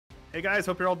Hey guys,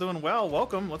 hope you're all doing well.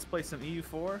 Welcome. Let's play some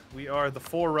EU4. We are the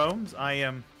 4 Romes. I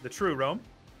am the true Rome.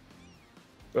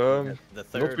 The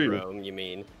third really. Rome, you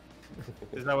mean?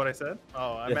 Is that what I said?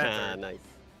 Oh, I meant third. Nice.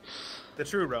 The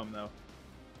true Rome, though.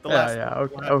 The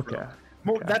Okay. Rome.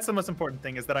 Okay. That's the most important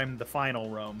thing, is that I'm the final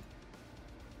Rome.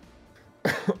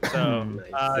 So,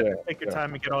 Nice. take your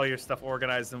time and get all your stuff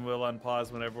organized, and we'll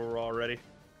unpause whenever we're all ready.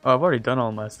 Oh, I've already done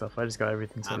all my stuff. I just got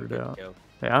everything I'm sorted good out. to go.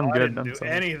 Yeah, I'm I good. didn't do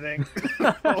anything.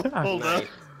 Hold up.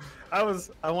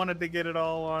 I wanted to get it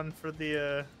all on for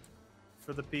the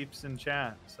peeps in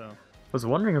chat. So I was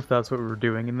wondering if that's what we were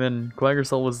doing, and then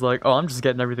Quagersall was like, "Oh, I'm just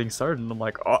getting everything started," and I'm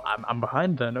like, "Oh, I'm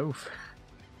behind then." Oof.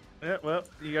 yeah, well,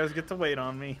 you guys get to wait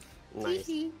on me. Nice.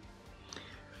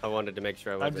 I wanted to make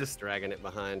sure I wasn't just dragging it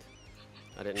behind.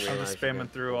 I didn't realize. I'm just spamming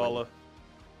through all of.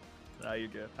 Ah, you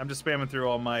good? I'm just spamming through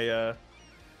all my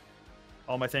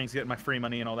things, getting my free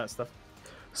money and all that stuff.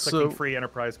 Clicking free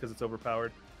enterprise because it's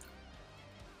overpowered.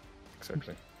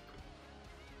 Exactly.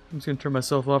 I'm just gonna turn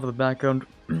myself off of the background.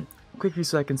 Quick few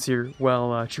seconds here while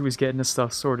Chewy's getting his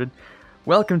stuff sorted.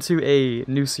 Welcome to a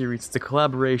new series. It's a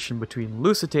collaboration between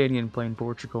Lusitanian playing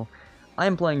Portugal. I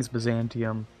am playing as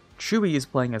Byzantium. Chewy is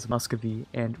playing as Muscovy,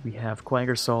 and we have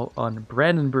Quagersall on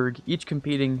Brandenburg, each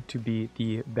competing to be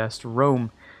the best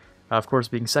Rome. Of course,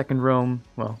 being second Rome,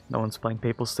 well, no one's playing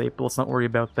Papal State, but let's not worry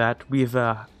about that. We've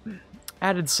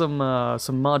added some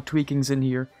mod tweakings in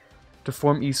here to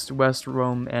form East-West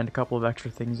Rome and a couple of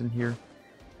extra things in here.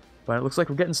 But it looks like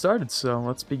we're getting started, so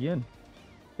let's begin.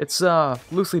 It's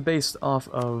loosely based off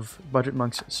of Budget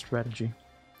Monk's strategy.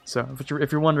 So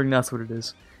if you're wondering, that's what it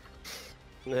is.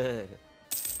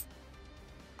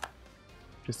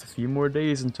 Just a few more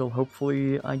days until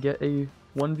hopefully I get a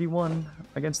 1v1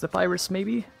 against the Pirates,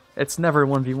 maybe? It's never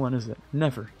 1v1, is it?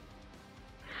 Never.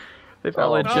 They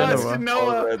followed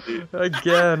Genoa.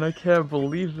 Again, I can't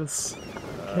believe this.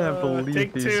 Can't believe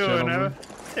take these two, gentlemen.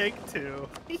 Take two.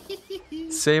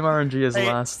 Same RNG as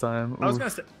last time. I was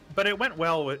gonna say, but it went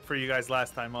well for you guys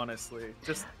last time, honestly.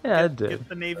 Just it did. Get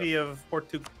the navy of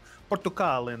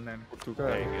Portugal in then.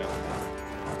 There you go.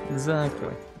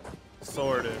 Exactly.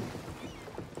 Sorted.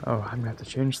 Oh, I'm gonna have to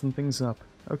change some things up.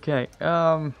 Okay,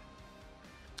 yeah,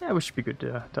 we should be good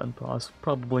to unpause.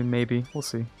 Probably, maybe. We'll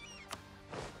see.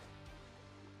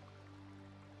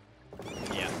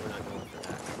 Yeah, we're not going for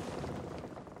that.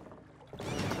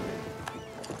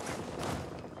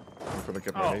 I'm gonna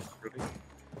get my navy ready.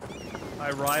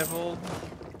 I rivaled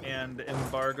and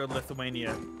embargoed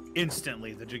Lithuania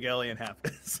instantly. The Jagiellonian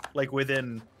happens, like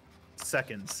within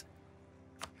seconds.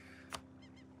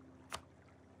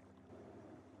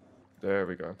 There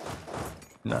we go.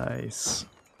 Nice.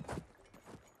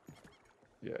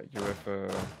 Yeah, you have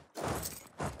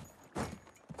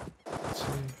let's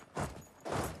see.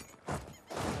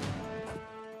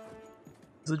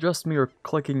 Is it just me, or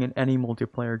clicking in any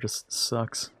multiplayer just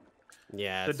sucks?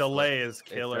 Yeah. The delay is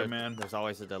killer, man. There's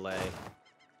always a delay.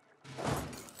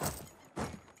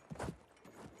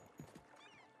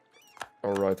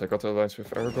 Alright, I got the alliance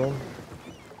with Aragon.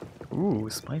 Ooh,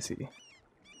 spicy.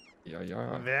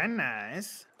 Yeah. Very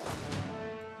nice.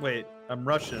 Wait, I'm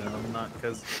Russian. I'm not,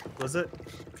 was it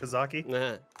Kazaki?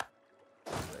 Nah.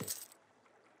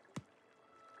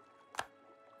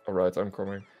 Alright, I'm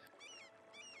coming.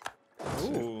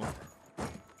 Ooh.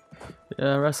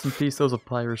 Yeah, rest in peace, those are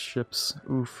pirate ships.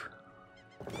 Oof.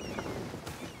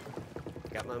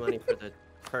 Got my money for the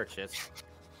purchase.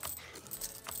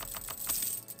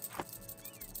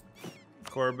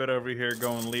 Quarbit over here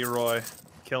going Leroy,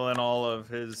 killing all of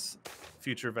his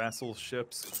future vassal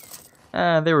ships.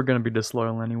 They were gonna be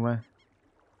disloyal anyway.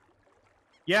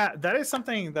 Yeah, that is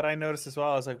something that I noticed as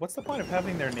well. I was like, what's the point of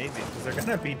having their navy? Because they're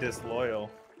gonna be disloyal.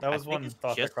 That was one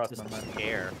thought that crossed my mind.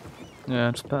 Scare.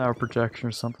 Yeah, just power projection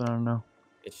or something, I don't know.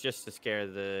 It's just to scare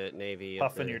the navy.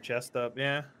 Puffing your chest up,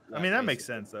 yeah. I mean, that makes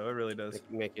sense, though. It really does.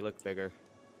 Make you look bigger.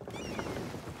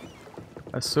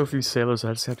 I have so few sailors,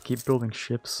 I just have to keep building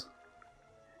ships.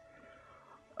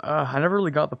 I never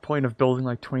really got the point of building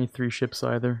like 23 ships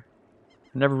either.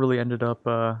 I never really ended up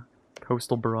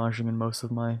coastal barraging in most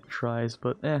of my tries,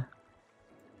 but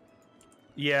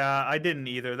Yeah, I didn't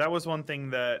either. That was one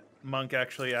thing that Monk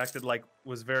actually acted like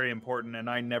was very important, and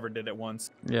I never did it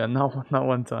once. Yeah, not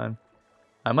one time.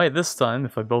 I might this time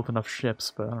if I built enough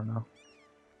ships, but I don't know.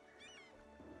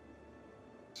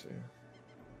 Let's see.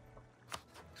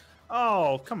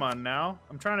 Oh, come on now.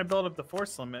 I'm trying to build up the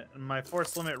force limit, and my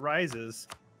force limit rises.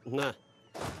 Nah.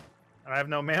 I have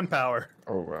no manpower.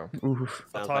 Oh wow. Oof.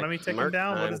 Sounds Autonomy like ticking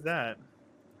down? What time. is that?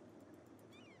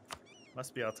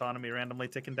 Must be autonomy randomly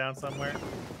ticking down somewhere.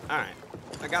 Alright.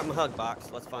 I got my hug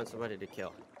box. Let's find somebody to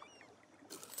kill.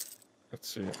 Let's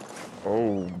see.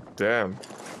 Oh, damn.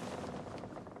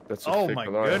 That's a Oh thick my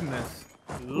line. goodness.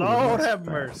 Lord have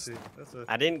mercy. That's a...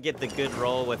 I didn't get the good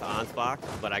roll with Ansbach,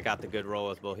 but I got the good roll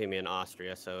with Bohemia and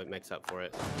Austria, so it makes up for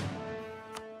it.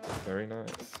 Very nice.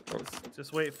 Oh,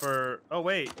 Just wait for... Oh,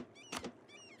 wait.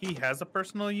 He has a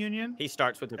personal union? He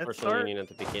starts with the At personal start? union at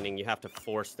the beginning. You have to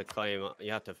force the claim.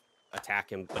 You have to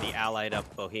attack him, but he allied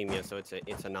up Bohemia, so it's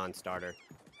a non-starter.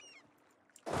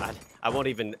 I won't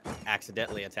even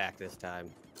accidentally attack this time.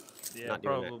 Yeah, Not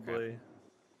doing that crap. probably.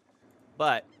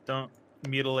 But Don't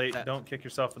mutilate, don't kick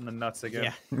yourself in the nuts again.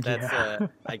 yeah,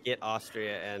 that's I get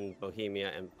Austria and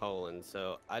Bohemia and Poland,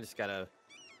 so I just gotta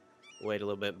wait a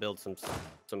little bit, build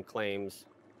some claims.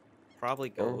 Probably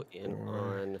go in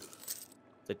on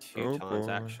the Teutons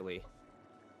actually.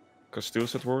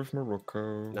 Castile's at war with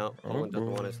Morocco. No, Poland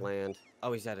doesn't want his land.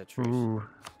 Oh, he's at a truce. Ooh.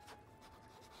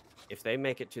 If they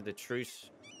make it to the truce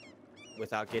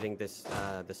without getting this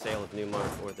the sale of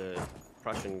Neumark or the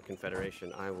Prussian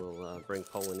Confederation, I will bring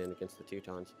Poland in against the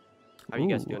Teutons. How are you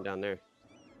guys doing down there?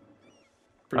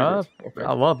 Pretty good. Okay.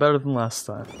 A lot better than last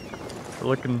time. We're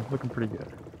looking pretty good.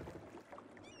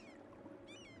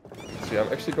 See,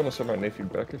 I'm actually gonna send my navy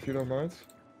back if you don't mind.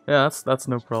 Yeah, that's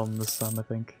no problem this time, I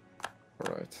think.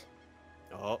 Alright.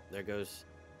 Oh, there goes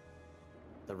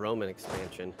the Roman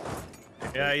expansion.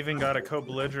 Yeah, I even got a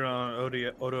co-belligerent on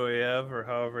Odoyev, or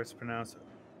however it's pronounced.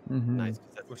 Mm-hmm. Nice.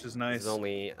 Which is nice. His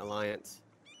only alliance.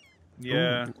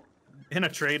 Yeah. In a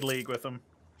trade league with them.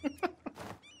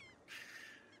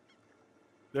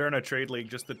 They're in a trade league,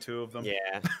 just the two of them.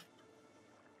 Yeah.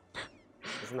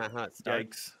 Isn't that how it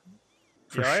starts? Yikes.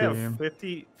 For yeah, I shame.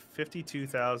 have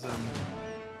 52,000.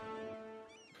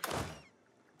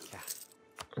 Yeah.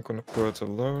 I'm gonna put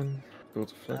alone. Build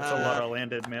a flex. That's a lot of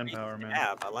landed manpower, man.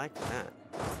 Yeah, I like that.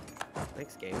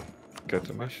 Thanks, game. Get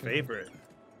the My mission. favorite.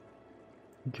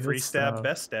 Good Free stab, stuff.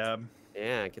 best stab.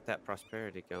 Yeah, get that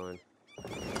prosperity going.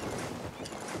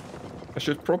 I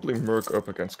should probably merc up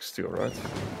against Castile, right?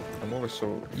 I'm always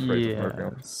so afraid of mercing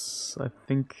up. Yes, I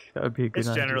think that would be a good It's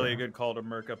idea. generally a good call to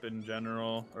merc up in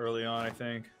general early on, I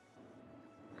think.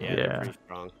 Yeah, they're Yeah. pretty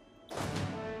strong.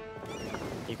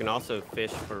 You can also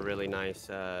fish for really nice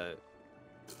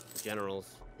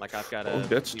generals. Like I've got a Oh,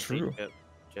 that's CC true. ship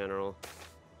general.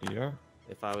 Yeah.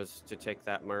 If I was to take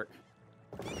that merc,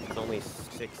 it's only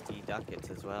 60 ducats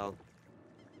as well.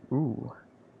 Ooh.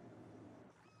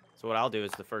 So what I'll do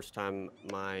is the first time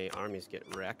my armies get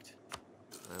wrecked,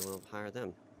 I will hire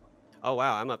them. Oh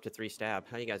wow, I'm up to 3 stab.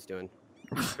 How you guys doing?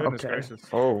 Goodness Okay. gracious.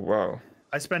 Oh, wow.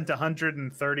 I spent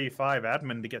 135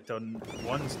 admin to get to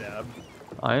 1 stab.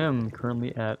 I am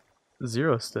currently at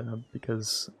 0 stab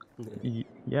because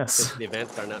yes. The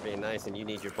events are not being nice and you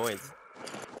need your points.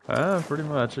 Pretty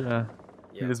much, yeah.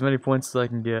 Yeah. Need as many points as I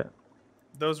can get.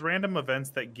 Those random events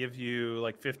that give you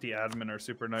like 50 admin are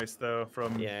super nice though.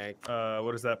 From Yeah.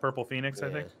 what is that? Purple Phoenix, I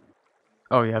think.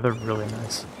 Oh yeah, they're really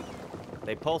nice.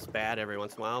 They pulse bad every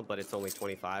once in a while, but it's only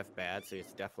 25 bad, so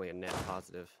it's definitely a net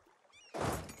positive.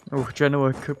 Oh,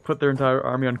 Genoa could put their entire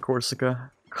army on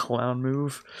Corsica. Clown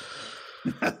move.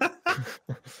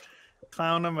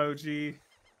 Clown emoji.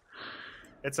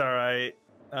 It's all right.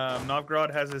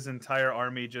 Novgorod has his entire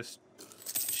army just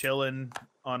chilling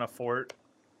on a fort,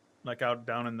 like out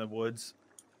down in the woods.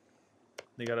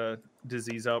 They got a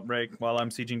disease outbreak while I'm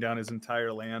sieging down his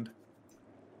entire land.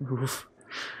 Oof.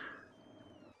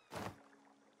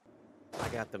 I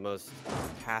got the most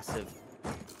passive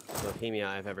Bohemia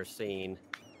I've ever seen.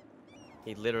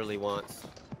 He literally wants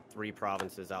 3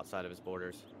 provinces outside of his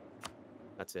borders.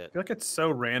 That's it. I feel like it's so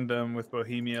random with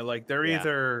Bohemia. Like they're Yeah.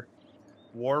 either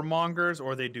warmongers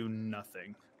or they do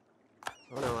nothing.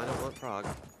 Oh no, I don't want Prague.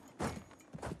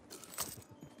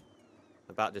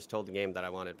 About just told the game that I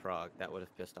wanted Prague. That would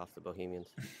have pissed off the Bohemians.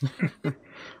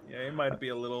 Yeah, he might be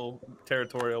a little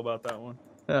territorial about that one.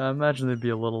 I imagine they'd be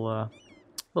a little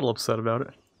upset about it.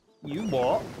 You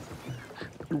what?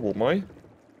 You want my?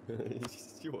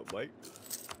 You what, Mike?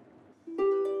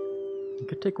 I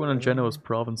could take one of Genoa's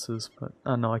provinces, but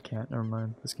no, I can't. Never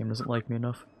mind. This game doesn't like me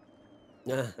enough.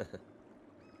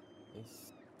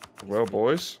 Well,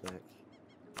 boys,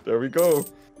 there we go.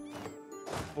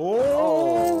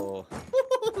 Oh!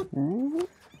 Ooh.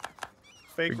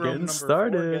 Fake We're Rome getting number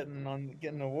started. 4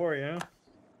 getting a war, yeah.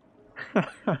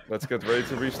 Let's get ready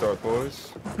to restart,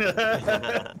 boys.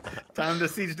 Time to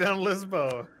siege down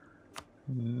Lisboa.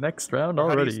 Next round How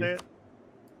do you already. say it?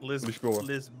 Lisboa.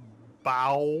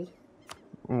 Lisboa.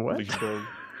 What? Lisboa.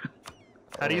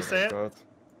 How do you say it? God.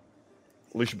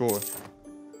 Lisboa.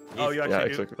 Oh, you actually Yeah, do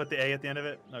exactly. put the A at the end of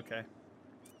it? Okay.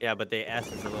 Yeah, but the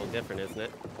S is a little different, isn't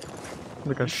it?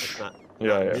 Like a It's not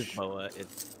Yeah, yeah. Lisboa,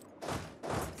 it's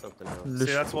something else. See,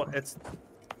 that's what it's.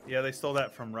 Yeah, they stole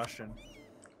that from Russian.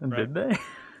 And right. did they?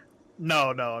 No,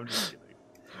 I'm just kidding.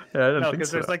 Yeah, I didn't No, think because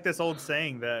so. there's like this old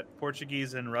saying that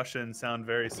Portuguese and Russian sound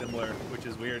very similar, which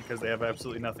is weird because they have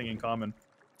absolutely nothing in common.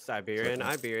 Siberia and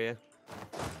Iberia.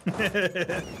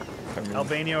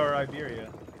 Albania or Iberia.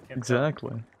 Can't Exactly.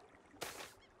 tell.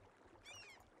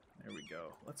 There we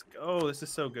go. Let's go. This is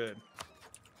so good.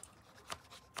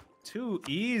 Too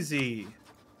easy.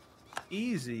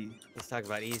 Easy. Let's talk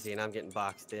about easy, and I'm getting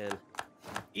boxed in.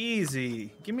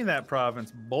 Easy. Give me that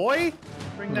province, boy.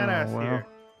 Bring that ass wow. here.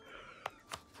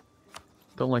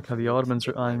 Don't like how the Ottomans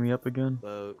are eyeing me up again.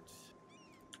 Boat.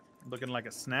 Looking like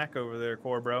a snack over there,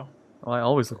 core bro. Oh, I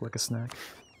always look like a snack.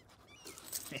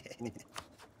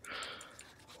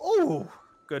 Oh,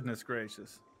 goodness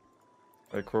gracious.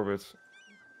 Hey, Quarbit.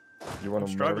 You want I'm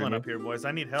to struggling up here, boys.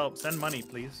 I need help. Send money,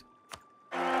 please.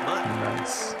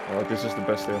 Nice. This is the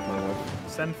best day of my life.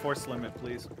 Send force limit,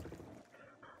 please.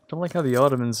 Don't like how the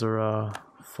Ottomans are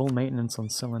full maintenance on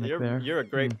Selenik there. You're a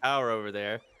great power over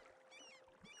there.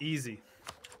 Easy.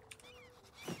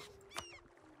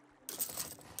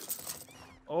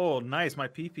 Oh, nice. My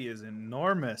PP is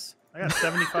enormous. I got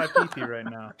 75 PP right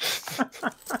now.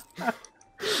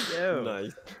 Yo.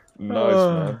 Nice. Nice,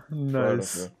 man. Proud of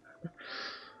Nice.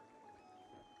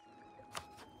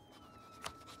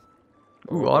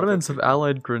 you. Ooh, Ottomans have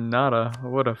allied Granada.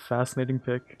 What a fascinating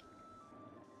pick.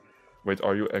 Wait,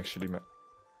 are you actually mad?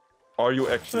 Are you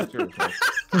actually serious, man?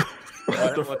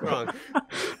 What's wrong?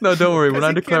 No, don't worry. When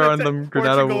I Because he declare on can't them, attack-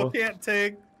 Granada Portugal will. can't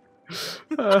take.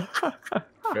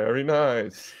 Very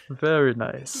nice. Very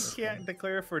nice. You can't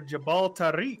declare for Jabal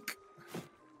Tariq.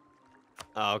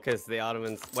 Oh, because the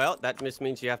Ottomans. Well, that just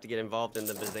means you have to get involved in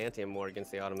the Byzantium War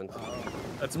against the Ottomans.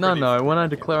 That's No, pretty- no. When I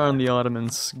declare on the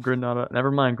Ottomans, Granada.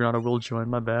 Never mind, Granada will join.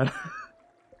 My bad.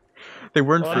 They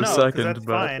weren't Well, for a no, 'cause second, that's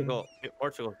but fine.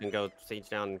 Portugal can go siege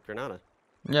down Granada.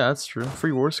 yeah, that's true.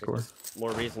 Free war score.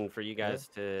 More reason for you guys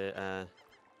to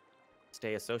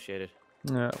stay associated.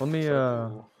 Yeah, let me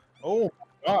Oh my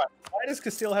god. Why does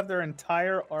Castile have their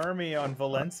entire army on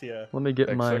Valencia? let me get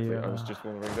Exactly. my I was just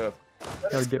wondering that.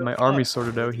 gotta get my army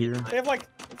sorted out here. They have like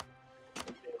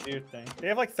do your thing. They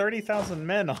have like 30,000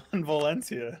 men on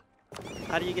Valencia.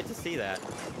 How do you get to see that?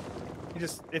 You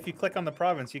just if you click on the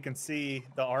province, you can see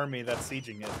the army that's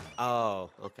sieging it. Oh,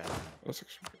 okay. That's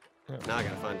actually, yeah. Now I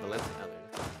gotta find Valencia. Oh, there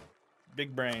it is.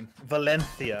 Big brain.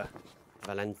 Valencia.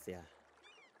 Valencia.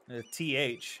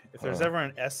 TH. If there's ever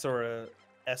an S or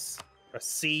a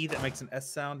C that makes an S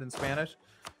sound in Spanish,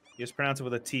 you just pronounce it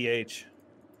with a TH.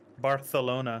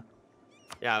 Barcelona.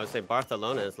 Yeah, I would say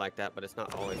Barcelona is like that, but it's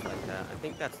not always like that. I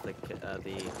think that's the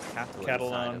Catalan side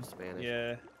Catalan. of Spanish.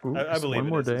 Yeah. Ooh, I just believe one it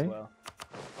more is as day. well.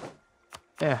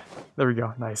 Yeah, there we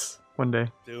go. Nice. One day.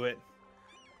 Do it.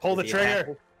 Pull the Is he trigger.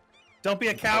 attacking? Don't be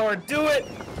a coward. Do it.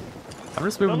 I'm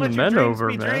just Don't moving the let your men dreams over,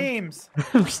 be man. dreams.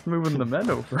 I'm just moving the men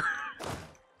over.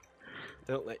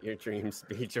 Don't let your dreams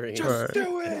be dreams. Just Alright.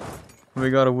 do it. We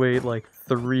gotta wait like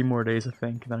 3 more days, I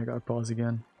think, and then I gotta pause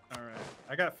again. All right.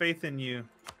 I got faith in you,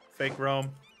 fake Rome.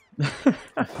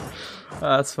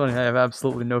 That's funny. I have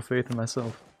absolutely no faith in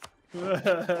myself.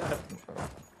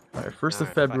 Alright, 1st of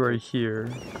Alright, February here.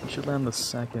 We should land the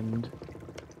 2nd.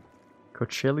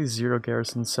 Coachella 0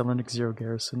 garrison, Selenik 0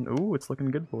 garrison. Ooh, it's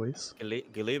looking good, boys.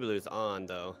 Galibalu's on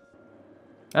though.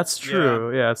 That's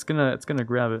true. Yeah, it's gonna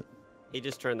grab it. He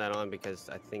just turned that on because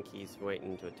I think he's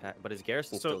waiting to attack. But his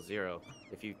garrison's So- still 0.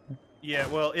 If you Yeah,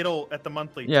 well, it'll at the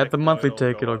monthly. Yeah, tick, at the though, monthly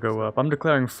take, it'll up, go so- up. I'm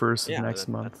declaring 1st of yeah, next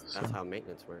that- month. That's So. how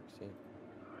maintenance works.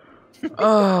 Yeah.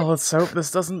 Oh, let's hope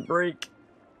this doesn't break.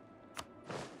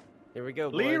 Here we go,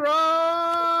 boy.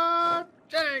 Leroy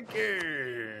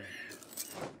Jenkins.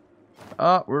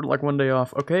 Ah, we're like 1 day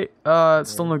off. Okay,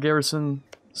 still no garrison.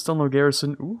 Still no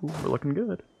garrison. Ooh, we're looking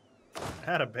good.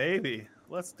 Had a baby.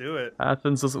 Let's do it.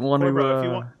 Athens doesn't want to. Corbo, if do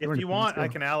you anything, want, let's I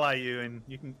go. can ally you, and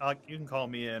you can call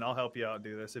me in. I'll help you out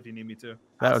do this if you need me to.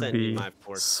 That I'll would send you be my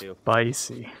force too.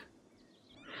 spicy.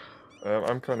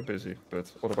 I'm kind of busy,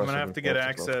 but otherwise I'm gonna I'm have to get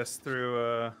involved as well. access through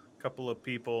a couple of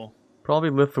people. Probably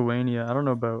Lithuania. I don't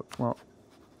know about. Well,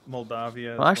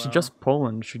 Moldavia. well as actually, well. just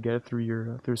Poland should get it through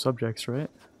your through subjects, right?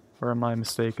 Or am I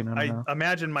mistaken? I don't know. I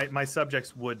imagine my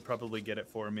subjects would probably get it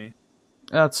for me.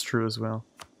 That's true as well.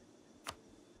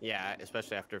 Yeah,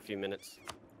 especially after a few minutes.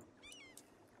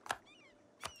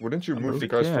 Wouldn't you I'm move the moving-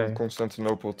 guys yeah. from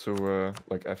Constantinople to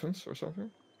like Athens or something?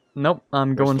 Nope,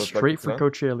 I'm Or going is that like straight the for plan?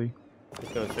 Coachella. He's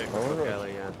going straight for Alright.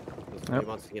 Kokele, yeah. He Yep.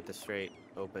 wants to get the strait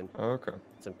open. Oh, okay.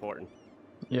 It's important.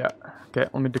 Yeah. Okay,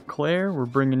 let me declare. We're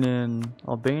bringing in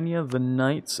Albania, the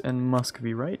Knights, and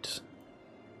Muscovy, right?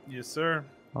 Yes, sir.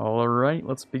 All right,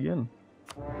 let's begin.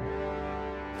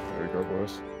 Very There you go,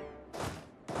 boys.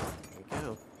 There we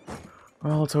go.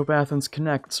 Well, let's hope Athens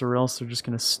connects, or else they're just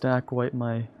gonna stack wipe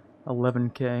my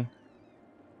 11k.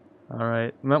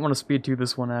 Alright, I might want to speed to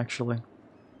this one actually,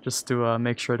 just to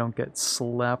make sure I don't get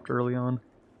slapped early on.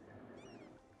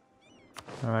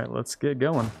 Alright, let's get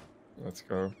going. Let's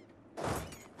go.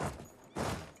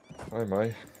 Hi, Mai.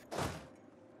 In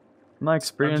my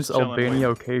experience, chilling, Albania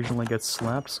waiting. occasionally gets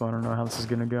slapped, so I don't know how this is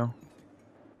gonna go.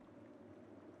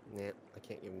 Yeah, I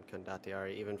can't give him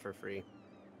Condottieri even for free.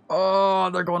 Oh,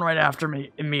 they're going right after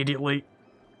me immediately.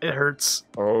 It hurts.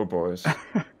 Oh, boys.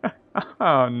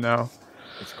 Oh no.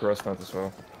 It's grassland as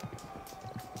well.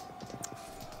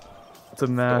 It's a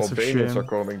The massive Albanians are shame.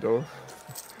 coming, though.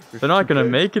 They're not gonna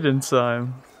make it in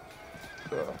time.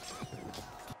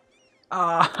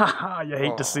 Ah, you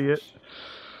hate to see it.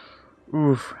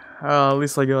 Oof. At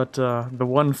least I got the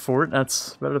one fort.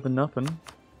 That's better than nothing.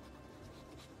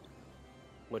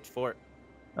 Which fort?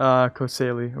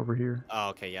 Koseli over here. Oh,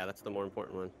 okay, yeah, that's the more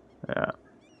important one. Yeah.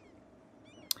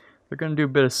 They're gonna do a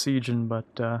bit of sieging, but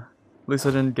at least I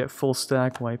didn't get full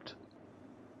stack wiped.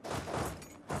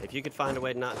 If you could find a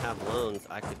way to not have loans,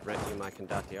 I could rent you my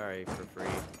Condottieri for free.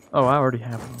 Oh, I already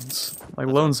have loans. My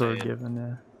That's loans what are I'm saying. given,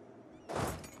 yeah.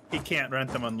 He can't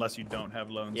rent them unless you don't have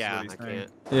loans. is Yeah, what he's I saying.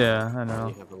 can't. Yeah, I when know.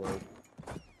 You have a loan.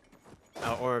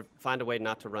 Or find a way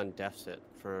not to run deficit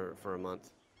for a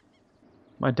month.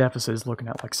 My deficit is looking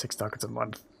at like 6 ducats a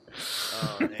month.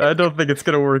 Oh, I don't think it's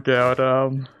gonna work out. How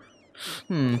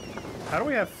do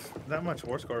we have that much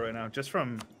war score right now? Just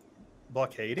from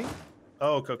blockading?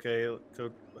 Oh,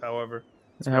 however.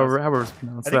 it's pronounced. However it's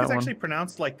pronounced, I think that it's one. actually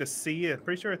pronounced like the C. I'm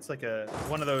pretty sure it's like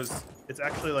one of those. It's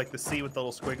actually like the C with the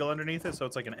little squiggle underneath it, so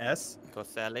it's like an S.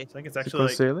 Coselli? I think it's Is it actually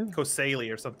like Koseli?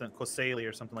 Koseli or something. Koseli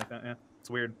or something like that. Yeah, it's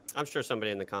weird. I'm sure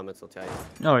somebody in the comments will tell you.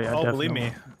 Oh yeah, Oh, definitely. believe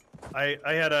me,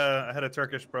 I had a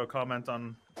Turkish bro comment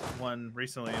on one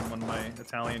recently in one of my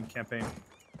Italian campaign.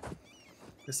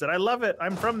 He said, "I love it.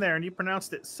 I'm from there, and you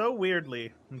pronounced it so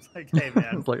weirdly." It's like, hey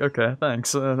man, It's like, okay,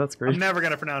 thanks. That's great. I'm never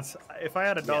gonna pronounce. If I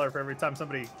had $1 for every time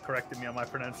somebody corrected me on my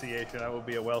pronunciation, I would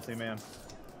be a wealthy man.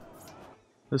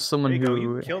 There's someone There you go.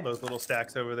 who You kill those little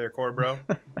stacks over there, Core Bro.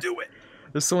 Do it.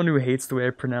 there's someone who hates the way I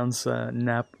pronounce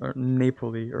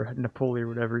Napoli or Napoli or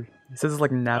whatever. He says it's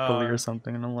like Napoli or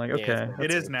something, and I'm like, yeah, okay,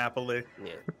 It is Napoli.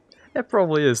 Yeah. it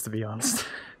probably is, to be honest.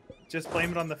 Just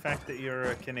blame it on the fact that you're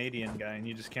a Canadian guy and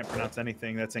you just can't pronounce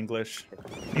anything that's English,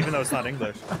 even though it's not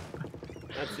English.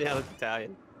 That's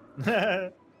Italian.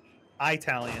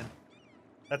 Italian.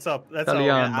 That's how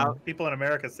Italiano. people in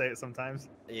America say it sometimes.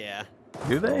 Yeah.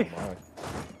 Do Oh, they? my.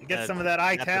 You get That- some of that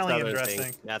That's a Italian southern dressing.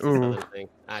 thing. That's a Ooh. southern thing.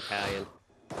 Italian.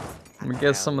 Let me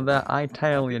get some of that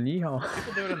Italian. Yeehaw.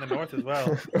 People do it in the north as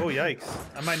well. Oh yikes!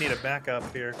 I might need a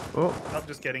backup here. Oh, I'm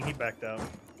just kidding. He backed out.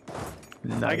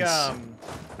 nice.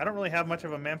 I don't really have much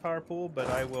of a manpower pool, but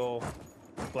I will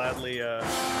gladly help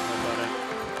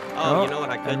out. Oh, you know what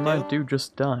I could and my do? dude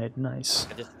just died. Nice.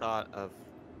 I just thought of.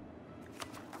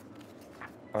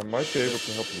 I might be able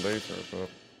to help later, but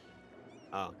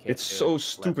Oh, can't it's do so it.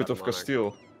 stupid Left of Monarch.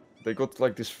 Castile. They got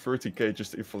like this 30k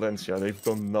just in Valencia. They've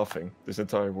done nothing this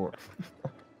entire war.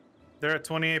 They're at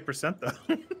 28%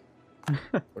 though.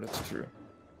 But it's true.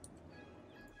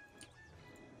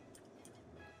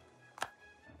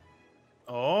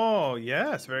 Oh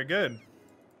yes, very good.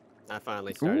 I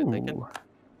finally started thinking. Ooh.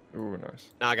 Ooh, nice.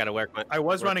 Now I gotta work my. I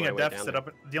was work running my a way down deficit there. up.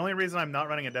 The only reason I'm not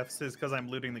running a deficit is because I'm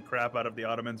looting the crap out of the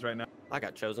Ottomans right now. I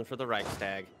got chosen for the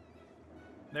Reichstag.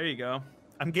 There you go.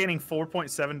 I'm gaining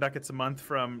 4.7 ducats a month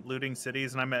from looting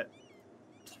cities, and I'm at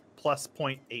plus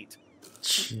 0.8.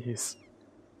 Jeez.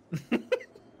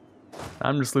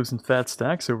 I'm just losing fat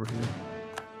stacks over here.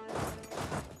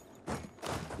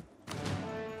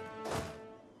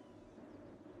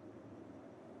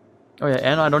 Oh yeah,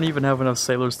 and I don't even have enough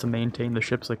sailors to maintain the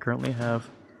ships I currently have.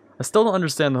 I still don't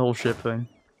understand the whole ship thing.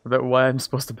 About why I'm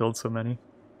supposed to build so many.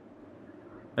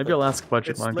 Maybe I'll ask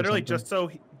Budget It's Monk or literally something. just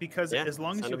so because Yeah, as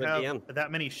long as son you of a have DM.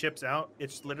 that many ships out,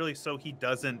 it's literally so he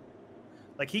doesn't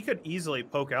like he could easily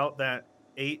poke out that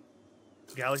 8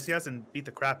 galaxy has and beat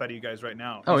the crap out of you guys right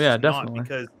now. Oh, He's yeah, just not definitely.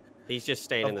 because He's just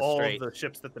staying in of the all straight. of the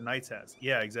ships that the Knights has.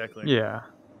 Yeah, exactly. Yeah.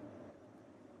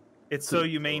 It's so you So I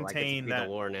get to maintain see that. the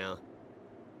war now.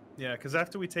 Yeah, because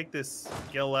after we take this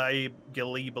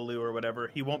Gillibaloo or whatever,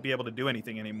 he won't be able to do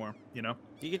anything anymore. You know,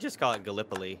 You could just call it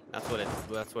Gallipoli. That's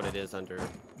what it is under.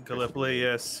 Gallipoli,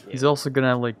 yes. Yeah. He's also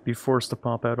gonna like be forced to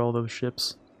pop out all those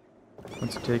ships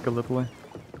once you take Gallipoli.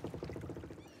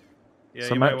 Yeah,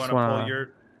 So I you might might just want to wanna- pull your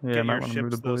Yeah, I get might your want to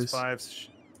move ships the those boys. 5s.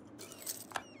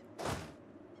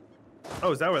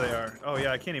 Oh, is that where they are? Oh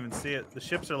yeah, I can't even see it. The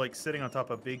ships are like sitting on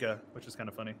top of Viga, which is kind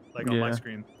of funny, like on my Yeah.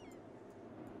 screen.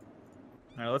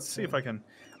 All right, let's see if I can.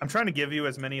 I'm trying to give you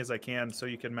as many as I can so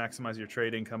you can maximize your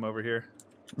trade income over here.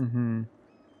 Mm-hmm.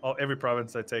 Every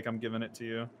province I take, I'm giving it to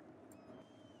you.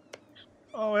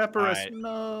 Oh, Epirus, Alright,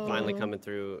 no. Finally coming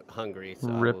through Hungary, so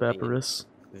Rip I will be in Epirus.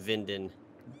 Vinden.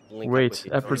 Link up Wait, with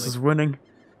you Epirus shortly. is winning.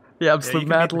 The Yeah, absolute you can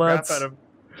beat mad the crap lads. out of.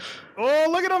 Oh,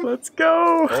 look at him! Let's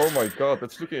go! Oh my god,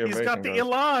 that's looking He's amazing. got the guys.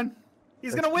 Elan.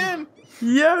 He's gonna win.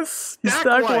 Yes! He's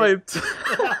Stack stack wiped.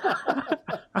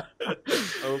 wiped.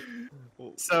 Oh,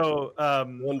 So,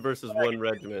 1 versus 1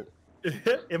 regiment.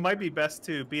 it might be best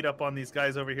to beat up on these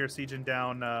guys over here sieging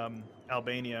down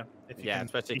Albania. If you Yeah, can.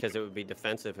 especially because it would be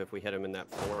defensive if we hit him in that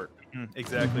fort.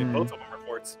 Exactly. Mhm. Both of them are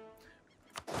forts.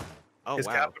 Oh, His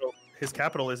wow.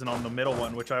 capital isn't on the middle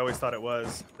one, which I always thought it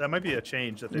was. That might be a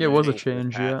change that they Yeah, it was a changed this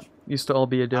change, yeah. patch. Used to all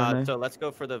be a dome. So let's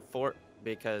go for the fort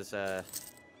because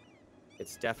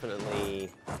it's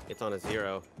definitely it's on a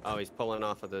 0. Oh, he's pulling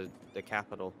off of the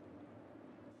capital.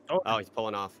 Oh, he's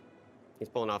pulling off. He's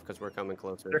pulling off because we're coming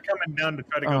closer. They're coming down to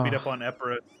try to go beat up on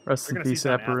Epirus. Rest They're in gonna peace, siege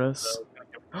down Athens,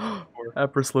 Epirus. though.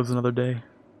 Epirus lives another day.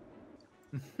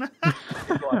 They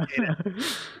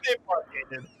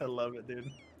blockaded. I love it,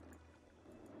 dude.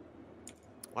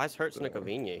 Why is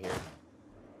Herzegovina here?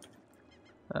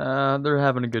 They're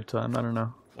having a good time. I don't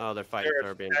know. Oh, they're fighting They're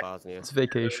Serbia and Bosnia. It's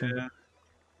vacation. Yeah.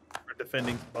 We're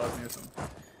defending Bosnia or something.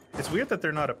 It's weird that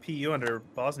they're not a PU under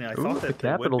Bosnia. I Ooh, thought the that they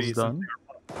would capital's be done.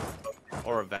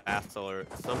 Or a vassal or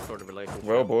some sort of relationship.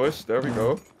 Well, boys, there we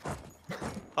go.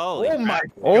 Holy Oh my!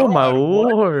 Oh my God,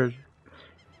 what? lord!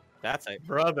 That's a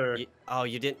Brother, oh,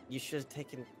 you didn't. You should have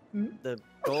taken the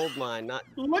gold mine, not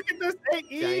look at this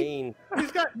AE. Jane.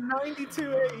 He's got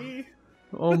 92 AE.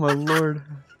 Oh my lord!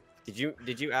 Did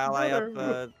you ally up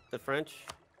Brother. the French?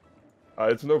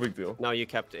 It's no big deal. No, you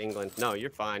kept England. No, you're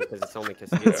fine because it's only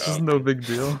Castile. It's just no big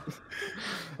deal.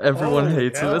 Everyone Holy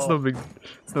hates it. It's no hell. big.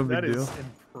 It's no That big is deal.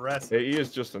 impressive. AE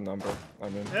is just a number. I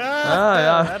mean,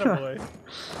 yeah. Attaboy.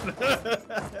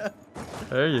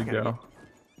 There you Gotta go.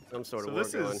 Some sort So of war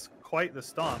this going. is quite the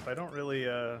stomp. I don't really.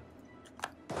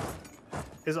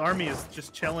 His army is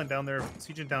just chilling down there,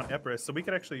 sieging down Epirus, so we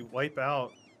could actually wipe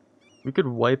out. We could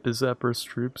wipe his Epirus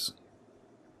troops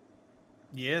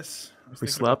Yes. I was if we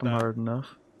thinking slap him about that. hard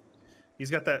enough. He's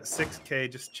got that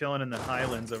 6K just chilling in the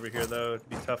highlands over here, though. It'd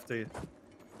be tough to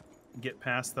get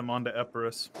past them onto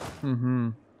Epirus. Mm-hmm.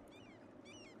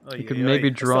 Oh, You could maybe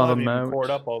draw them out. Poured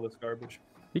up all this garbage.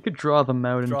 You could draw them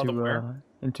out Draw them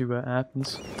into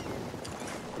Athens.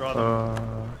 Draw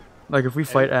them. Like if we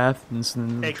fight Athens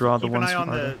and Hey, draw the keep an ones eye on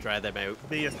from the Dry them out.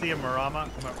 the Marama.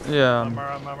 Yeah.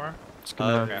 Marama. Just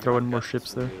gonna Okay. throw in more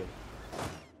ships there.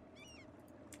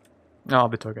 Oh,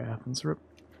 they took Athens. Rip.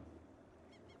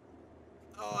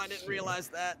 Oh, I didn't realize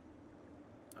that.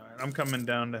 All right, I'm coming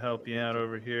down to help you out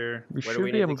over here. We Where do should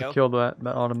we be need able to to go? kill that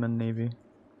Ottoman navy.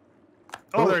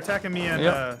 Oh, they're attacking me in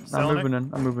Yep, I'm Selenik. moving in.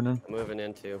 I'm moving in. I'm moving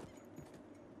into.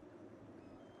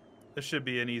 This should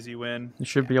be an easy win. You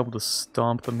should be able to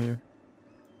stomp them here.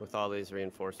 With all these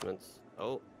reinforcements.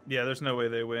 Oh, Yeah, there's no way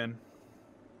they win.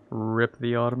 Rip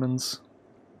the Ottomans.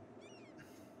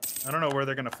 I don't know where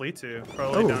they're gonna flee to.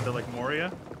 Probably Oh. down to like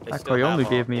Moria. they That still have only all-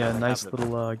 gave me yeah, a they nice have the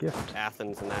little gift.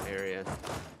 Athens in that area.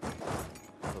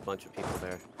 A bunch of people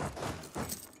there.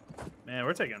 Man,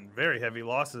 we're taking very heavy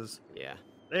losses. Yeah.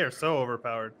 They are so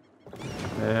overpowered.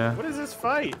 Yeah. What is this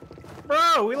fight?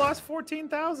 Bro, we lost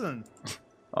 14,000.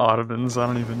 Ottomans, I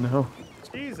don't even know.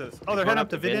 Jesus. Oh, they're Going heading up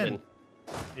to Vidin.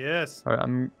 Yes.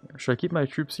 Alright, should I keep my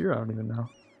troops here? I don't even know.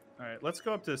 All right, let's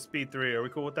go up to speed 3. Are we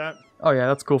cool with that? Oh yeah,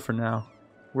 that's cool for now.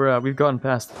 We've gotten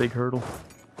past the big hurdle.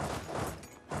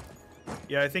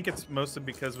 Yeah, I think it's mostly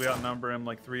because we outnumber him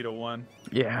like 3-1.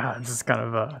 Yeah, this is kind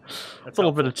of a That's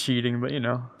little bit helpful. of cheating, but you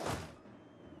know,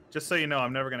 Just so you know,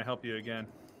 I'm never gonna help you again.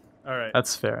 All right,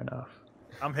 that's fair enough.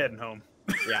 I'm heading home.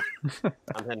 Yeah.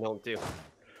 I'm heading home too.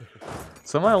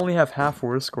 So I might only have half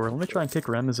war score. Let me try and kick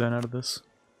Ramazan out of this.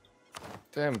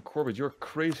 damn, Quarbit, you're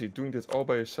crazy doing this all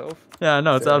by yourself. Yeah,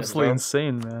 no, it's Yeah, absolutely so-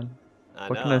 insane, man. I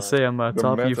What know. can I say? I'm a The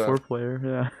top meta. EU4 player.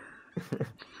 Yeah.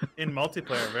 In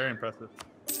multiplayer, very impressive.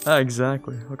 Ah,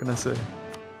 exactly. What can I say?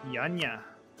 Yanya.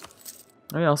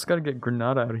 Oh yeah, I also gotta get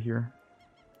Granada out of here.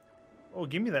 Oh,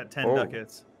 give me that 10 Oh.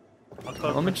 ducats.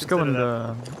 I'll Let me just go consider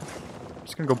and that.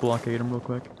 just gonna go blockade him real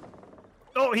quick.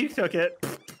 Oh, he took it.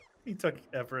 He took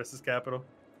Epirus's capital.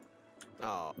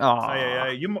 Oh. Oh,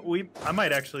 Yeah. I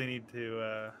might actually need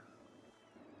to.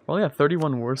 Well, yeah,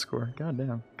 31 war score. God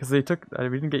damn. Because they took. We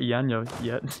didn't get Yanyo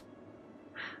yet.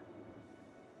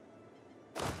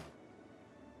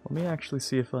 Let me actually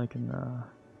see if I can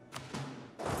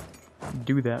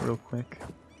do that real quick.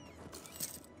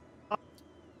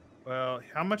 Well,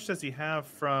 how much does he have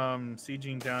from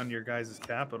sieging down your guys'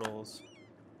 capitals?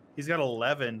 He's got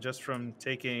 11 just from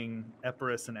taking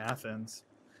Epirus and Athens.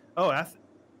 Oh,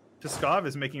 Pskov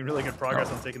is making really good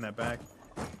progress on taking that back.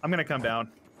 I'm going to come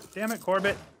down. Damn it,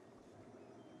 Quarbit.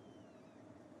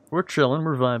 We're chilling,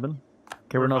 we're vibing.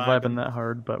 Okay, we're not vibing vibing. that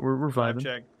hard, but we're vibing.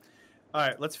 Check. All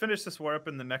right, let's finish this war up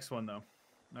in the next one, though.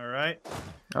 All right.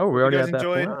 Oh, we already guys had that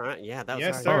enjoyed? point? Alright, yeah, that was Yes,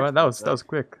 alright. sir. Alright, that was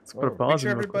quick. Let's put a Whoa. pause Make in sure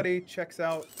real quick. everybody checks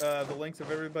out the links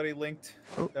of everybody linked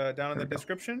down in the we go.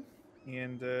 description.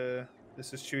 And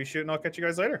this is Chewyshoot, and I'll catch you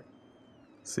guys later.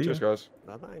 See ya. Cheers, guys.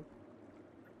 Bye-bye.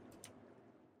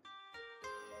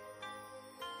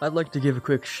 I'd like to give a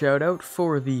quick shout out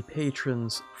for the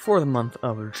patrons for the month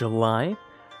of July,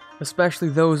 especially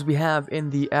those we have in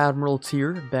the Admiral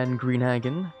tier, Ben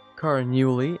Greenhagen, Cara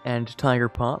Newley, and Tiger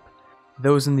Pop.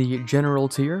 Those in the General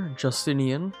tier,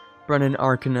 Justinian, Brennan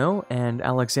Arcano, and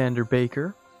Alexander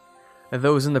Baker.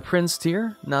 Those in the Prince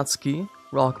tier, Natsuki,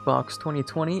 Rockbox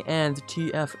 2020, and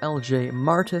TFLJ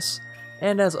Martis.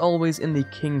 And as always, in the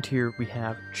King tier, we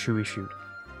have Chewyshoot.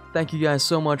 Thank you guys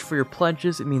so much for your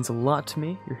pledges, it means a lot to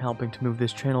me. You're helping to move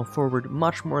this channel forward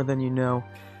much more than you know.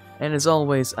 And as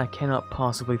always, I cannot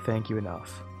possibly thank you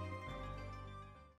enough.